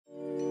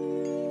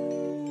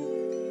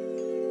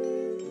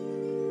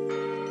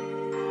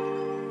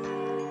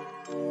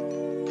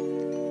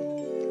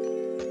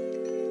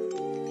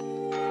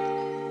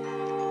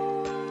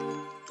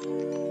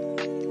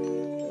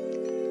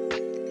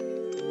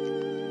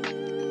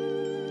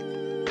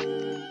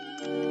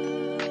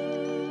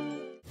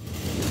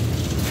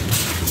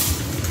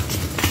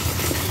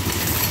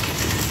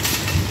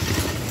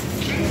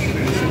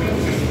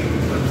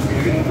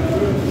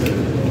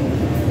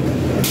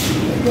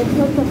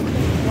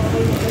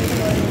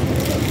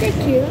They're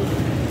cute.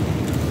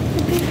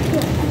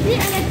 I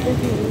like this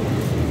one.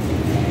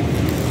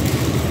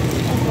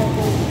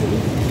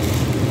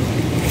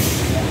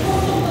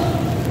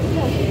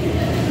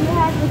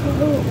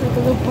 Like a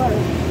little bird.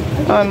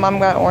 Oh, and Mom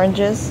got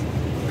oranges.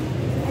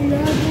 I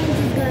love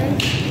oranges,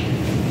 guys.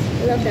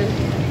 I love them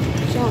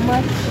so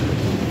much.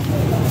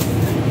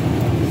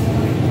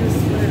 Just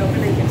put it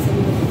open and get some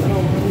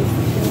little ones.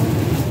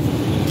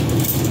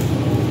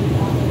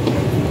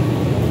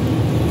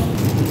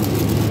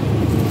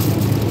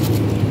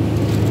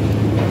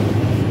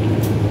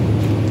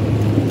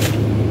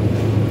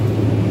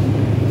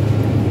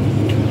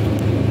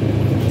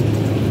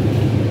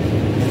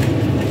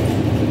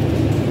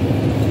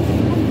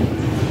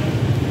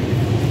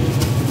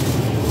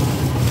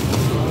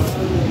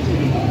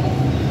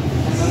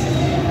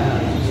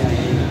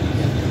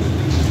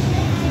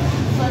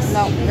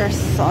 No, they're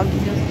soggy.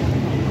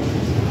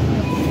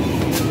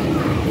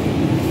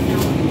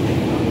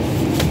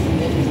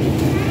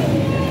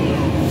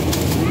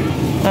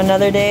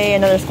 Another day,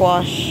 another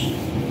squash.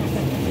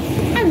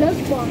 I love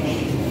squash.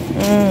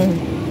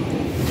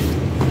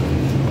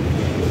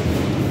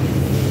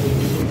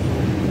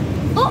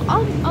 Oh, I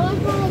was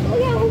like, oh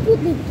yeah, I'll put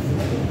this.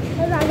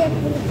 Because I get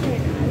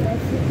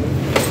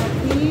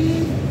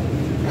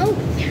oh,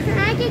 can I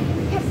get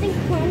Captain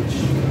Crunch?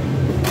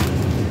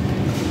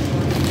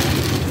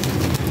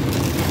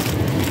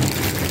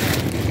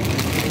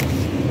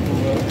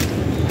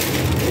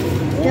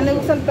 ¿Quién le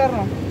gusta el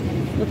perro?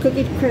 The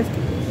cookie crisp.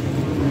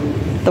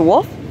 The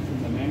wolf?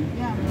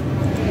 Yeah.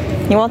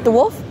 You want the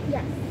wolf?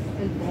 Yes.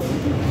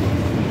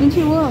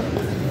 Pinche wolf.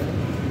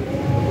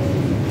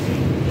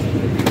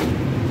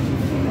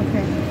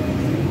 Okay.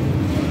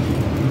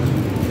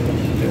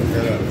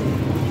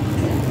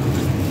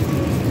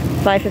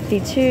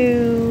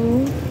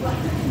 $5.52.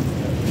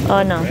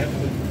 Oh no.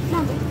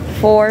 Mom,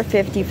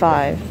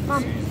 $4.55.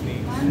 Mom.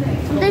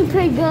 Something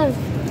pretty good.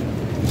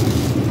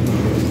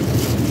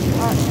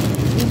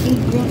 Eating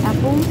green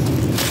apples.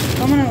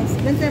 Vámonos.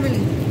 Vente,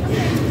 Evelyn.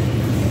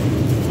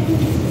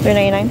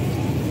 $3.99.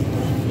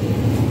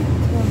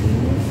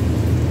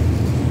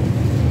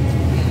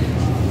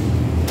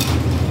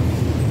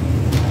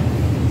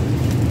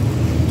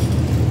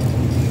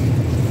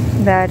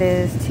 That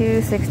is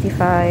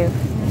 $2.65.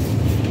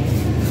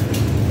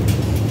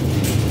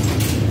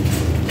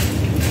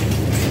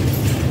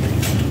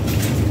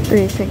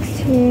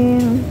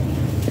 $3.16.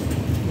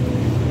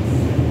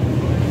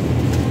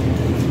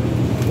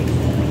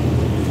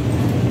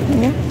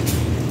 Yeah.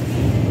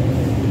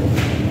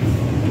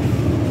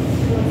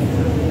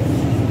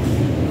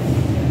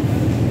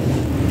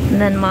 And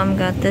then Mom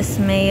got this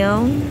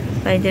mayo,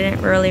 but I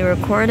didn't really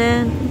record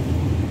it.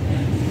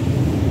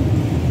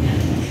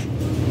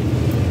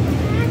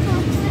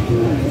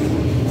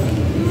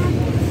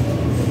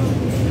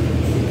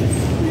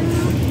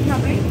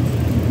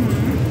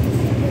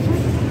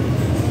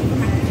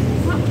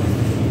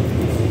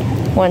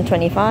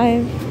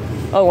 $125.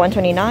 Oh,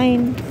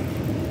 $129.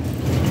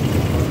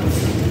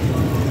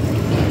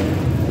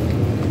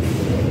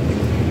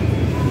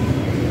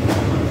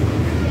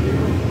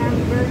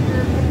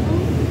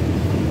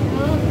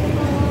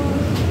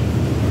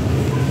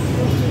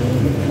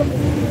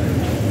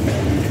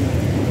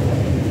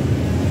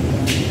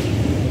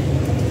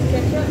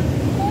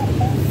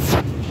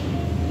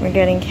 We're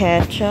getting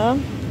ketchup.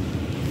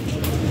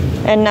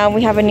 And now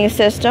we have a new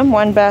system.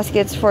 One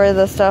basket's for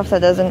the stuff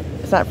that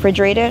it's not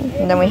refrigerated,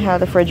 and then we have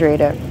the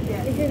refrigerated.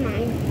 This is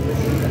mine.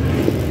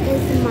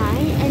 This is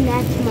mine, and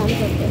that's Mom's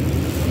of it.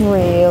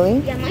 Really?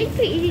 Yeah, mine's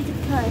pretty easy to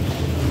push.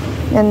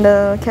 And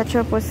the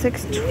ketchup was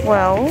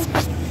 $6.12.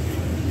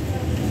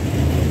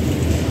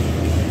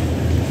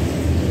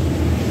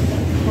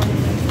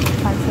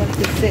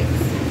 $5.56.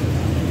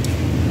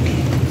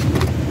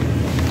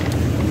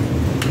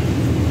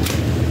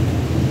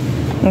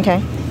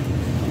 Okay.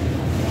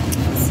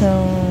 So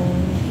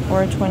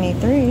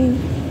 $4.23.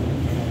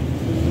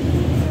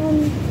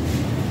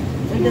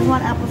 We just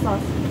want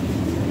applesauce.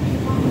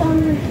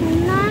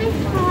 Can I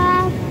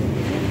have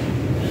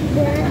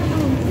the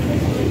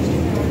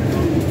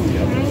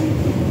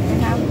We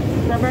have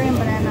strawberry and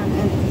banana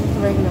and just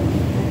regular.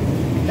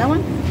 That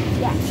one?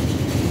 yeah.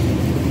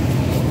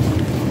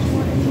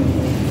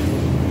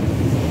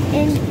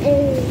 And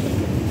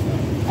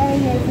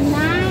it's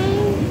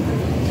 9.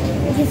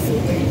 You can see.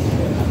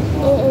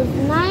 It is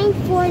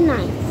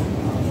 $9.49.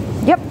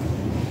 Yep.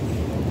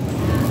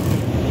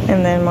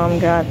 And then Mom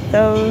got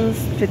those,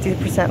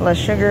 50% less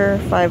sugar,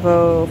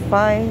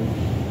 $5.05.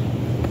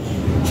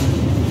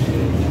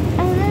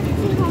 And let's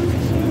see how much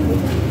it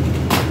is.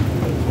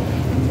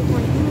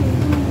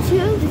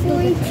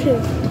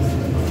 $2.42.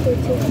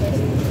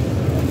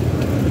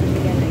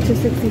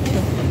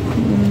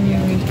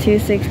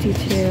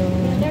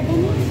 $2.62.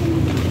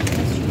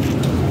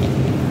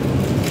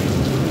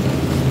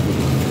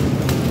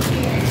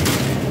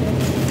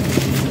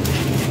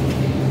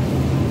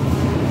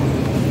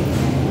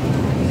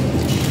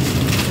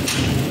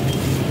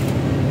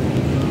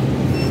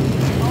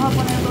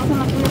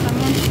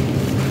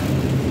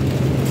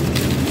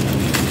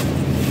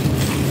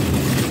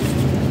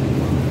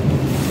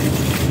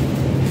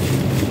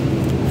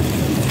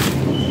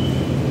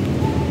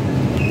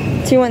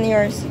 Two on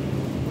yours. Is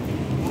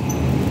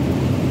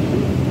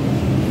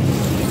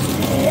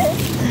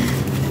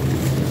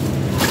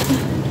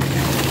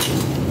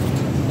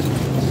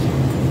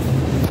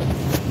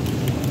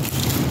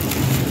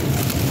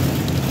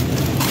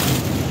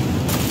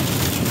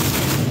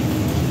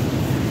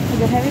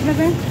it heavy,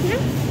 baby? No.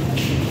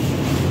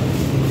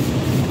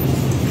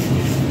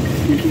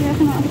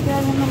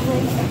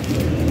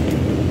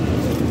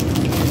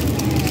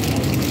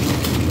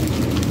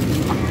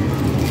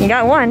 You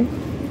got one.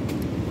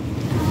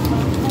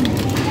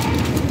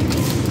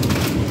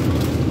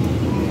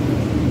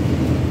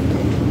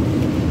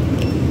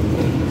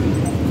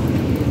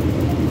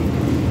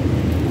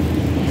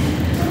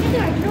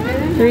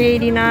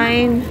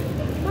 $3.89.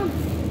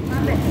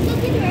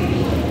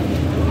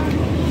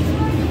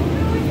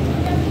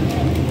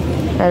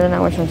 I don't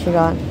know which one she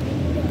got. I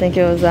think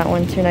it was that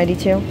one,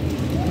 $2.92.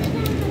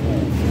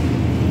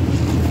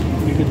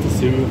 You get the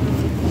cereal.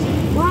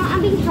 Well,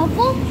 I'm being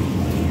helpful.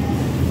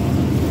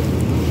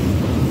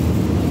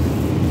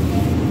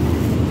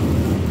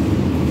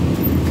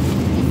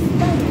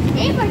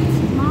 Favorites,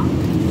 Mom.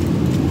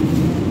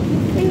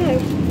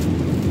 Fingers.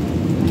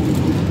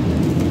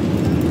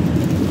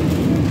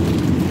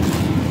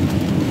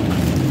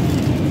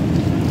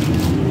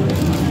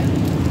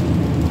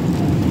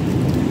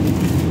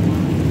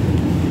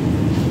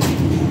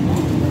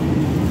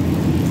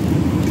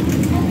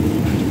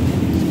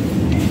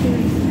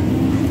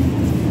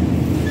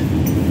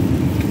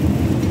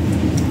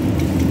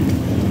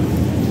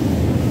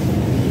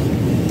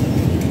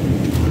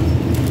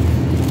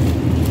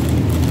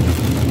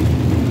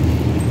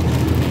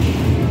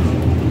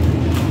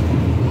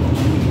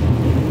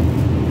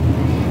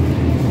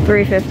 $3.58.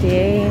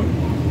 358.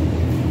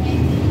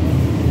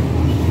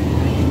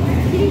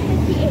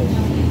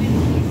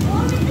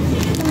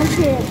 Some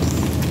chips.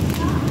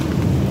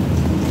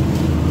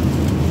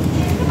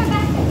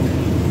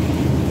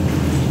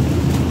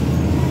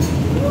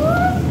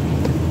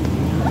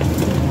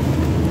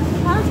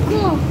 That's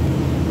cool.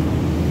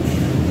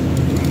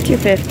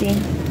 $2.50.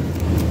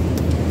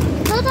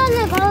 Those are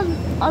like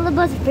all of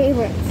us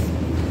favorites.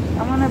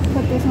 I'm gonna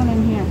put this one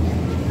in here.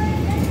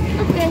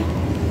 Okay.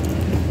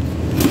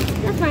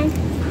 That's fine.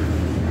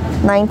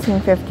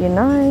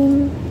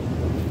 $19.59.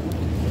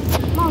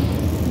 Mom.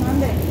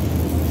 Monday.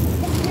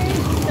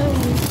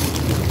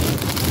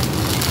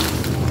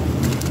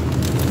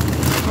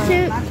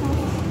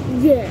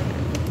 Yeah.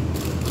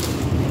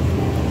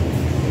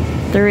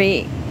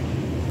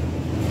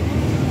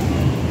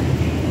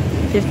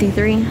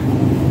 $3.53.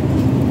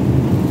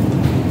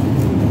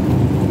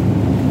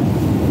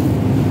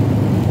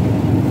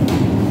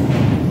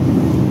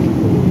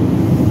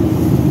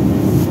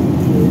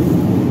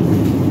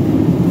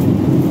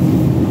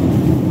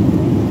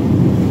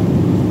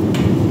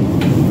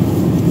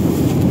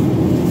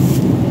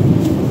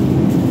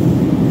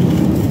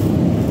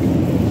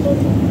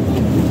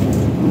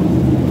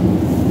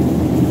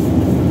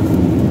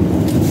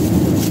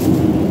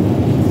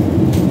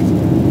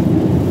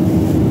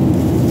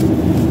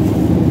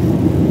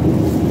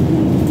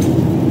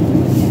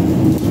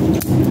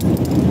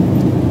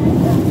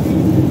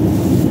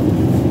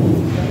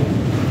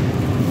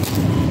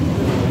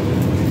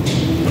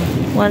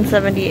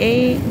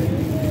 $178.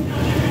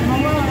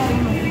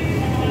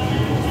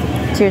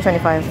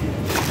 $2.25.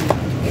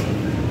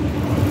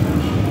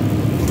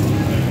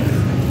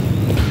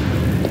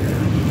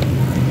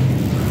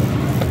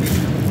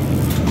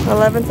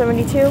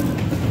 $11.72.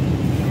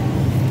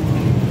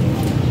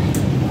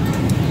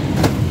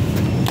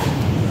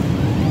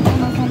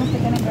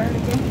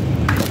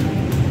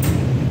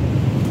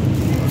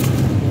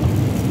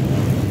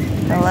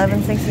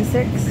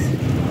 $11.66.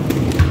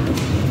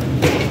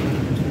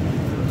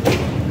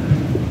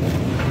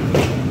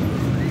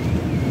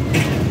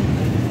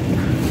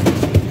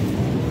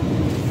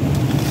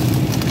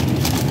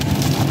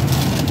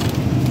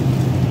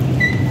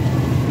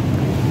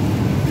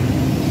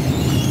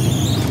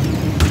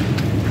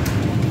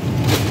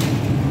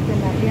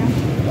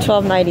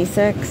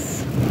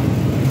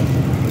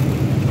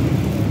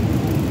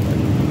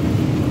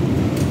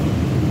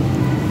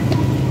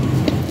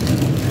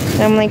 $12.96.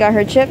 Emily got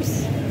her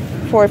chips,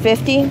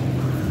 $4.50.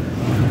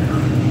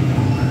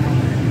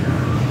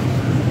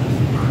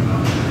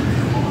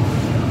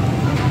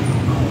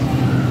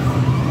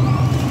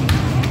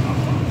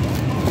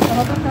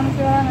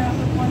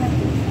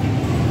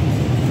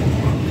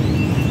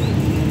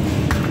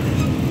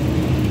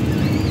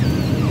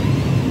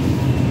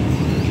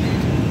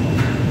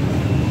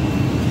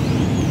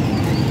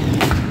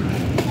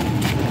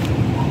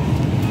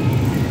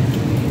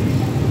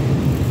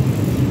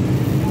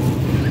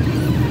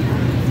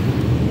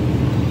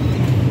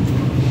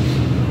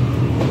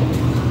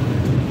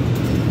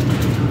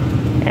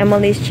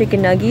 Emily's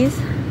chicken nuggies.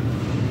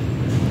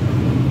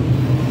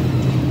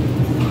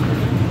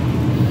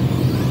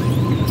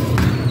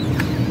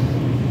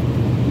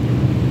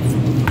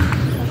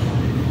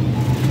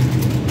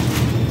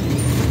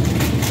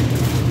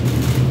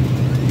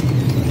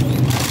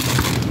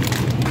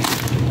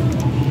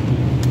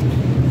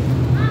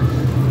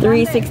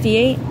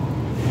 $3.68.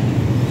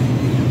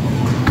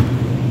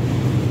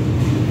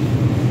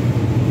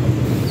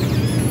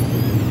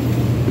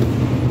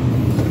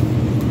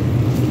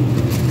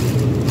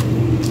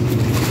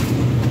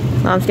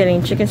 Mom's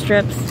getting chicken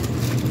strips.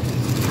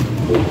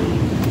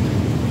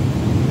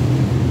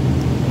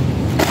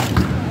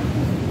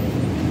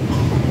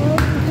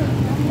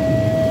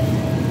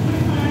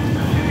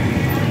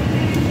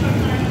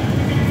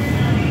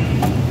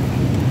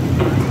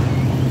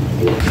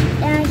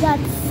 And I got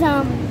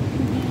some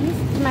these.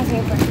 It's my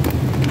favorite.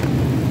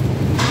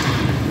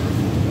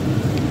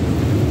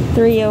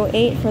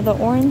 $3.08 for the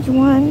orange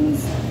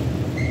ones.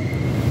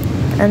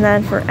 And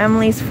then for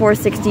Emily's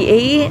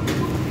 $4.68.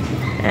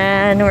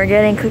 And we're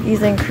getting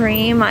cookies and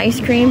cream,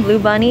 ice cream, Blue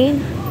Bunny.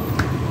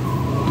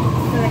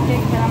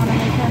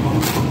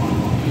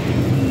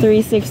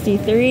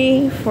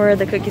 $3.63 for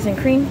the cookies and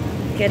cream.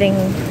 Getting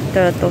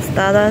the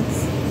tostadas.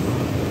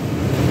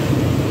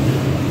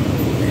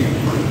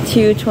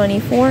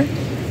 $2.24.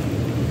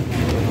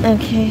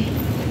 Okay.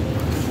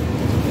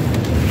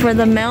 For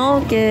the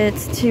milk,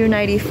 it's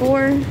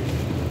 $2.94.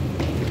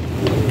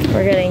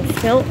 We're getting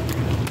Silk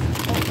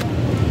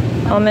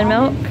almond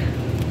milk,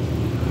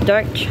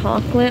 dark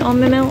chocolate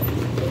almond milk,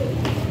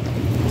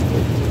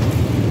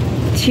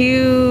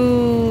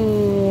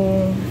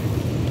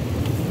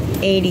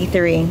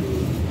 $2.83.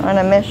 On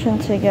a mission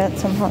to get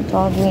some hot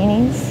dog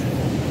weenies.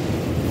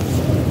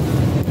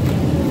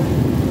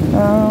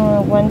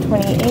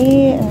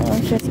 $1.28, and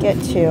let's just get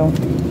 2.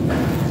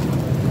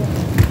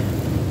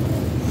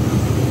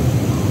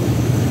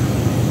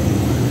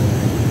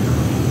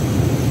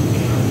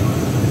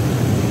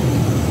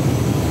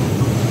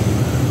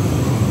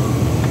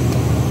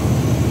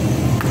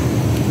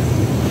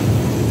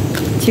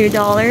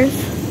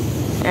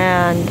 $2,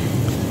 and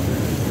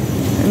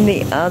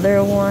the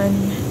other one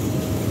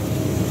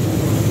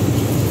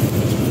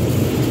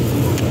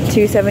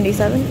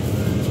 $2.77.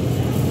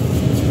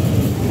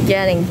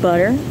 Getting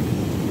butter,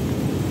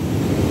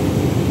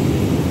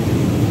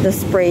 the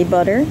spray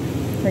butter.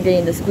 We're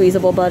getting the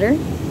squeezable butter.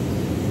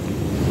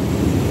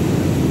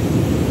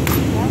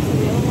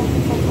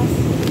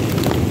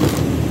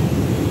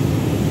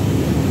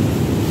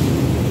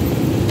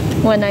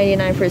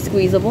 $1.99 for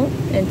squeezable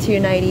and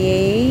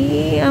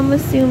 $2.98 I'm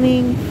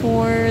assuming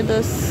for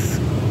the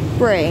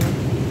spray.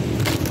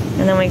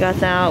 And then we got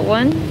that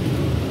one.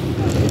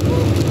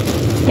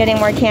 Getting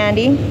more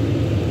candy.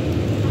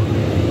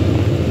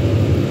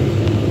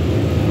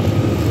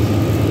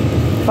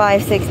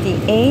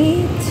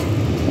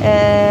 $5.68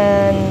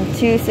 and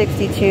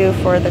 $2.62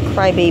 for the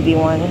crybaby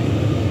one.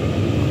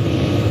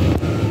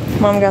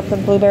 Mom got the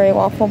blueberry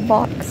waffle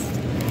box.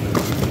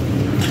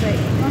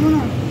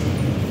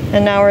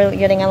 And now we're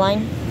getting a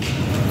line.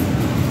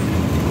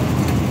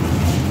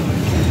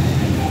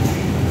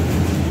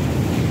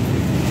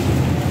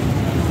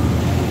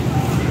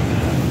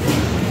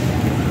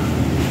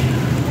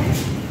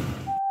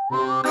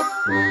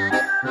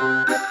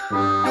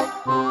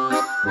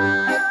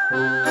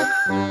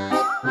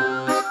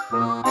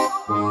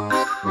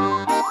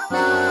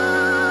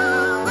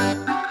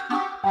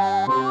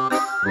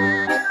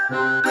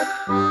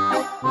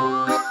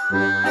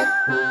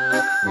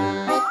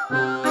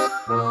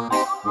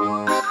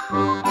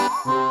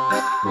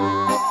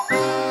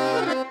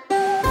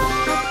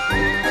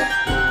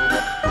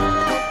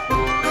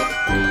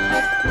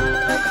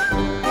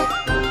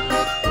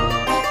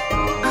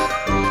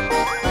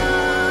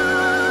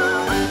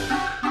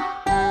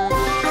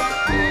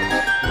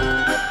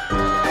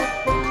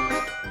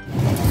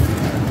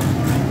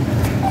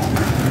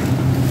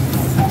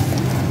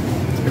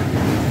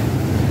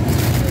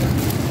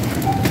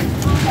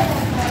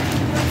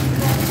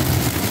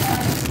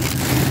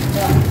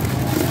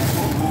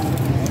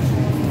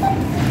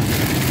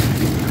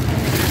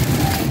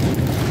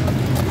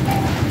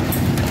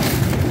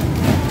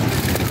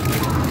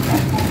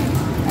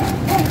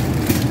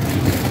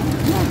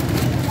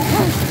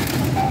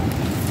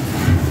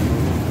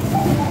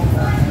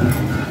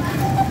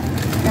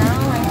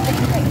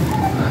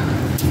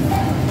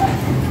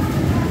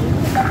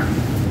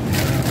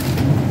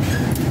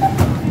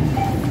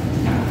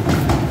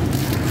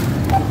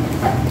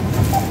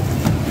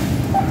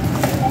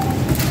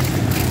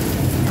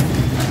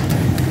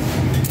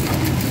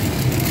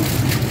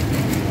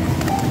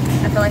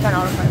 I feel like on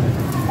autopilot.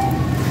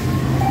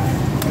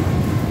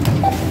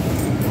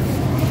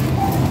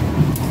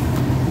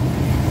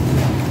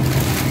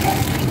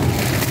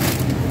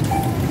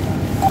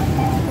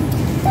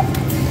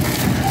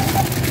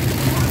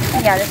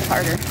 Yeah, this is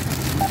harder.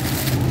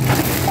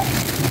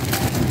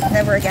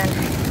 Never again.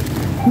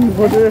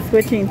 We'll do the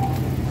switching.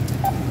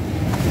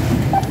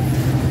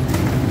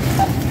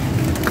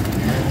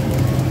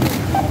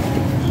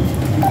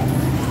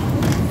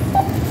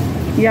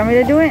 You want me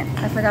to do it?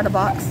 I forgot a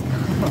box.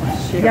 Oh,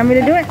 shit. You want me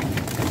to do it?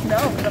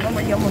 No, because I'm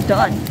already almost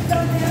done.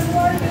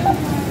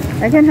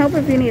 I can help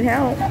if you need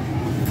help.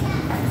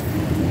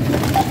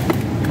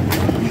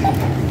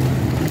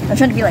 I'm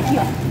trying to be like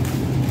you.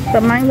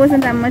 But mine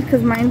wasn't that much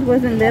because mine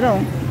wasn't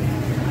little.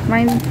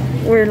 Mine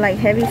were like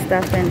heavy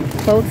stuff and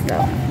clothes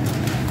stuff.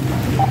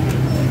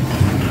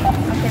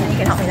 Okay, then you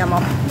can help me then,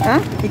 Mom. Huh?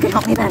 You can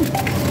help me then.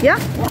 Yeah?